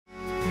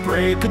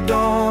Break of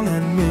dawn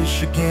in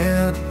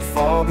Michigan,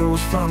 fall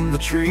goes from the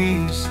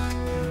trees.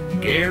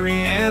 Gary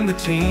and the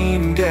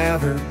team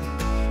gather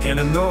in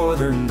a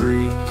northern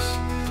breeze.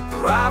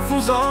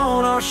 Rifles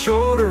on our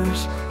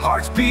shoulders,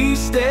 hearts beat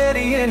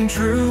steady and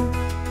true.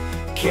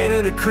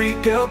 Canada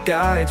Creek Elk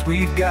Guides,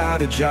 we've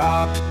got a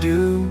job to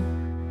do.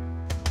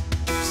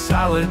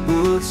 Solid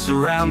woods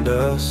surround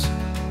us,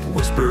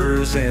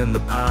 whispers in the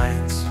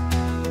pines.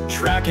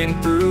 Tracking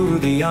through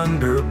the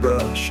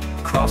underbrush,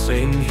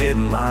 crossing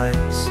hidden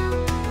lines.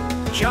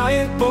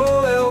 Giant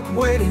bull elk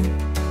waiting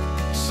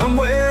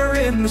somewhere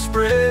in the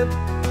spread.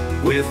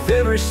 With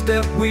every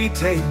step we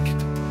take,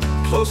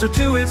 closer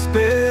to its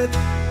bed.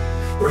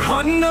 We're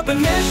hunting up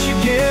in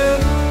Michigan,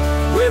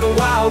 where the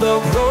wild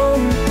elk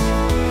roam.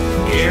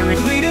 Gary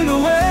leading the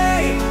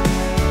way,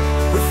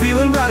 we're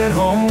feeling right at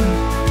home.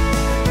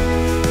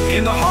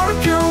 In the heart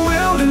of pure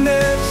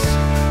wilderness,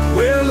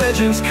 where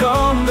legends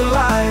come to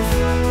life.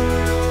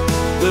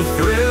 The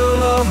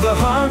thrill of the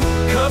hunt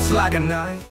cuts like a knife.